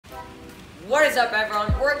What is up,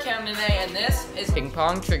 everyone? We're Camden-A, and this is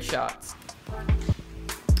Pong Trick Shots.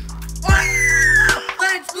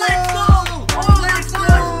 Let's go! Oh, let's go!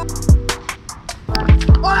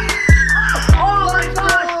 Oh my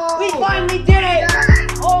gosh! We finally did it!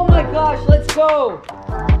 Oh my gosh, let's go!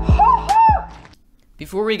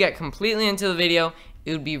 Before we get completely into the video,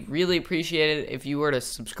 it would be really appreciated if you were to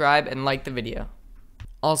subscribe and like the video.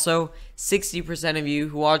 Also, 60% of you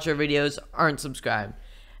who watch our videos aren't subscribed.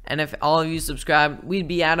 And if all of you subscribed, we'd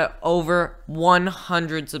be at over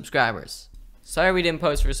 100 subscribers. Sorry we didn't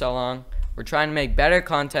post for so long. We're trying to make better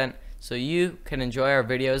content so you can enjoy our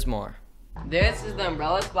videos more. This is the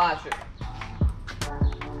umbrella splasher.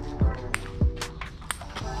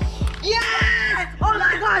 Yes! Oh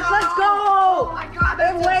my gosh, let's go! Oh my god,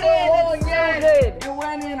 It went in! It's so good! It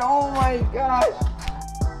went in, oh my gosh!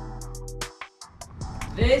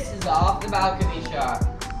 This is the off the balcony shot.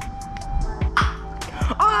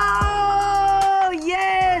 Oh,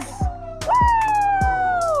 yes!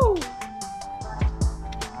 Woo!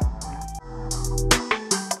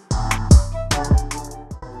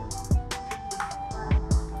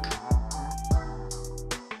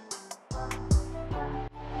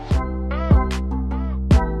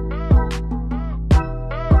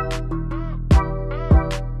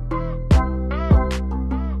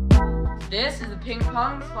 This is the ping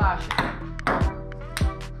pong splasher.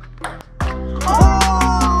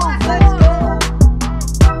 Oh, let's go!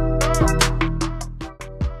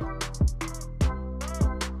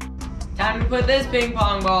 Time to put this ping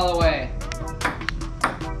pong ball away.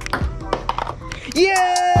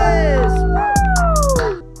 Yes!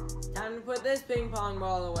 Woo! Time to put this ping pong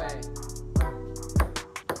ball away.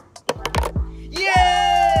 Yes!